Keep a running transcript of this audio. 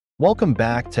Welcome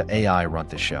back to AI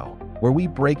Runtheshow, where we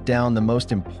break down the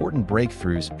most important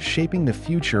breakthroughs shaping the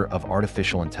future of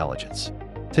artificial intelligence.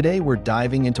 Today, we're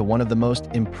diving into one of the most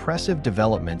impressive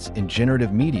developments in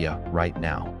generative media right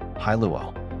now,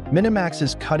 Hailuo.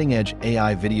 MiniMax's cutting-edge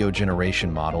AI video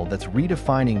generation model that's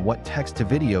redefining what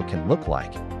text-to-video can look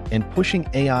like and pushing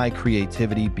AI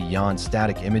creativity beyond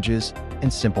static images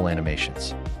and simple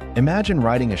animations. Imagine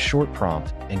writing a short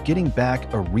prompt and getting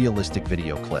back a realistic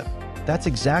video clip. That's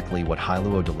exactly what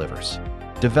Hailuo delivers.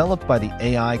 Developed by the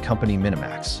AI company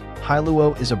MiniMax,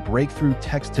 Hailuo is a breakthrough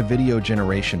text-to-video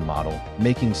generation model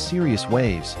making serious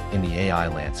waves in the AI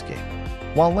landscape.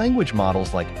 While language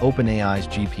models like OpenAI's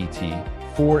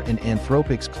GPT-4 and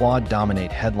Anthropic's Claude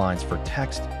dominate headlines for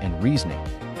text and reasoning,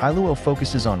 Hailuo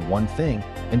focuses on one thing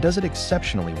and does it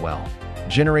exceptionally well,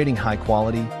 generating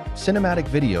high-quality, cinematic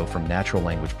video from natural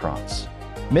language prompts.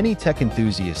 Many tech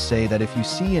enthusiasts say that if you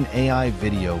see an AI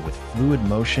video with fluid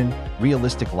motion,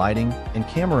 realistic lighting, and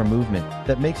camera movement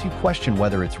that makes you question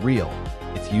whether it's real,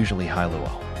 it's usually Hailuo.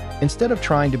 Instead of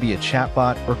trying to be a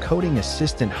chatbot or coding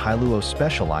assistant, Hailuo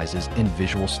specializes in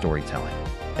visual storytelling.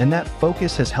 And that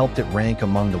focus has helped it rank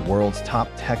among the world's top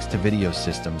text-to-video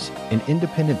systems in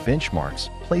independent benchmarks,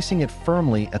 placing it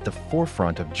firmly at the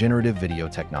forefront of generative video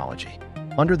technology.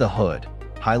 Under the hood,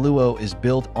 Hailuo is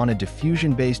built on a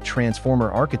diffusion-based transformer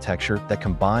architecture that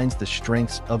combines the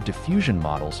strengths of diffusion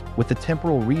models with the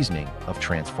temporal reasoning of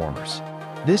transformers.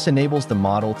 This enables the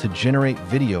model to generate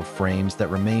video frames that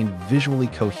remain visually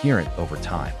coherent over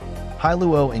time.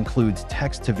 Hailuo includes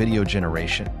text-to-video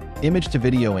generation,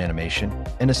 image-to-video animation,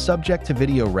 and a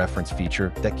subject-to-video reference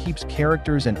feature that keeps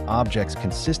characters and objects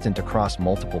consistent across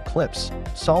multiple clips,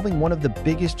 solving one of the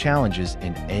biggest challenges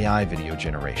in AI video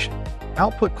generation.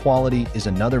 Output quality is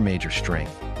another major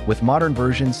strength, with modern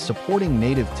versions supporting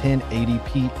native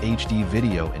 1080p HD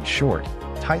video in short,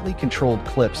 tightly controlled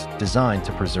clips designed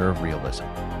to preserve realism.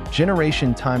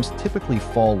 Generation times typically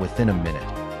fall within a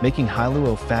minute, making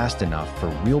Hailuo fast enough for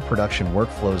real production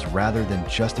workflows rather than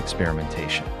just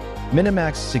experimentation.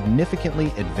 MiniMax significantly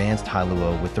advanced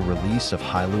Hailuo with the release of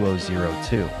Hailuo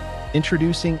 02,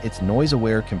 introducing its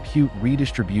noise-aware compute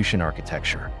redistribution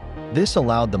architecture. This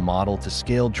allowed the model to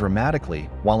scale dramatically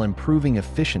while improving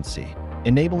efficiency,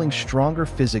 enabling stronger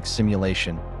physics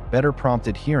simulation, better prompt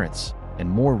adherence, and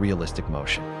more realistic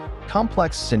motion.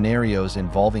 Complex scenarios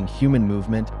involving human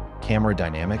movement, camera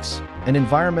dynamics, and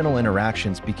environmental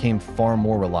interactions became far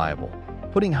more reliable,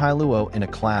 putting Hailuo in a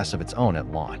class of its own at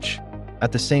launch.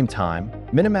 At the same time,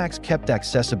 MiniMax kept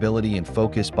accessibility in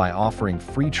focus by offering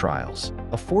free trials,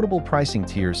 affordable pricing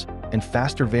tiers, and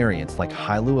faster variants like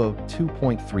Hailuo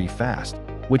 2.3 Fast,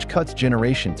 which cuts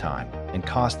generation time and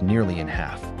cost nearly in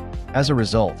half. As a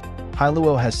result,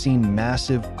 Hailuo has seen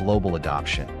massive global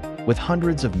adoption, with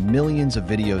hundreds of millions of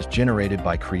videos generated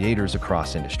by creators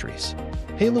across industries.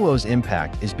 Hailuo's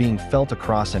impact is being felt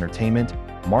across entertainment,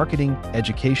 marketing,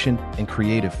 education, and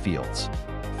creative fields.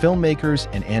 Filmmakers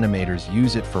and animators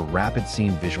use it for rapid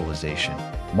scene visualization.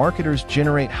 Marketers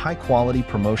generate high-quality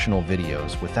promotional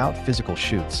videos without physical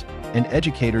shoots, and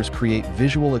educators create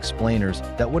visual explainers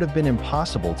that would have been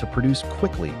impossible to produce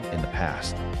quickly in the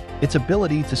past. Its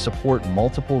ability to support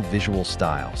multiple visual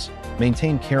styles,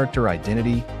 maintain character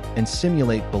identity, and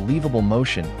simulate believable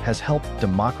motion has helped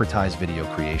democratize video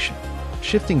creation,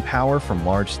 shifting power from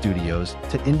large studios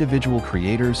to individual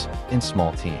creators and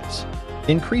small teams.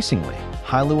 Increasingly,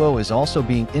 Hailuo is also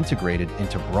being integrated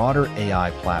into broader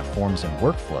AI platforms and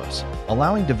workflows,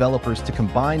 allowing developers to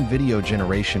combine video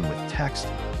generation with text,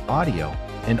 audio,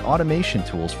 and automation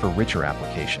tools for richer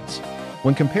applications.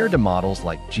 When compared to models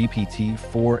like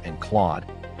GPT-4 and Claude,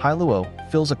 Hailuo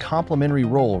fills a complementary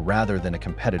role rather than a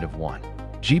competitive one.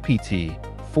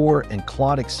 GPT-4 and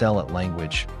Claude excel at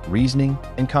language, reasoning,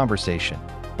 and conversation,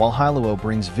 while Hailuo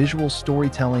brings visual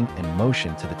storytelling and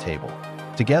motion to the table.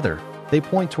 Together, they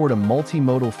point toward a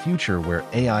multimodal future where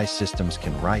AI systems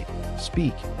can write,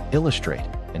 speak, illustrate,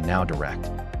 and now direct.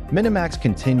 MiniMax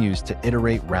continues to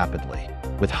iterate rapidly,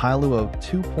 with Hailuo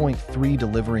 2.3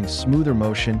 delivering smoother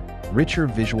motion, richer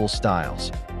visual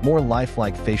styles, more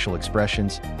lifelike facial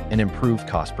expressions, and improved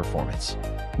cost performance.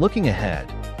 Looking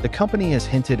ahead, the company has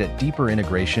hinted at deeper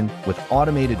integration with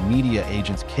automated media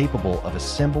agents capable of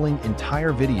assembling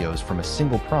entire videos from a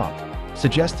single prompt,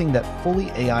 suggesting that fully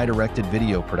AI-directed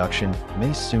video production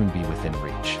may soon be within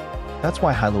reach. That's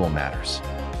why Hailuo matters.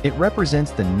 It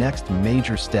represents the next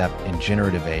major step in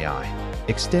generative AI,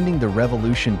 extending the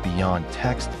revolution beyond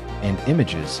text and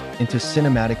images into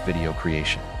cinematic video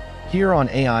creation. Here on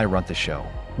AI Runtheshow,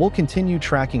 we'll continue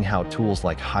tracking how tools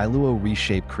like Hailuo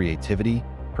reshape creativity,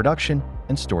 production,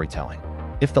 and storytelling.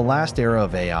 If the last era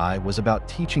of AI was about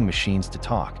teaching machines to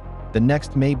talk, The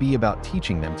next may be about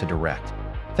teaching them to direct.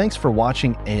 Thanks for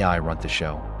watching AI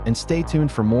Runtheshow, and stay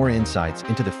tuned for more insights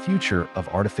into the future of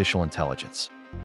artificial intelligence.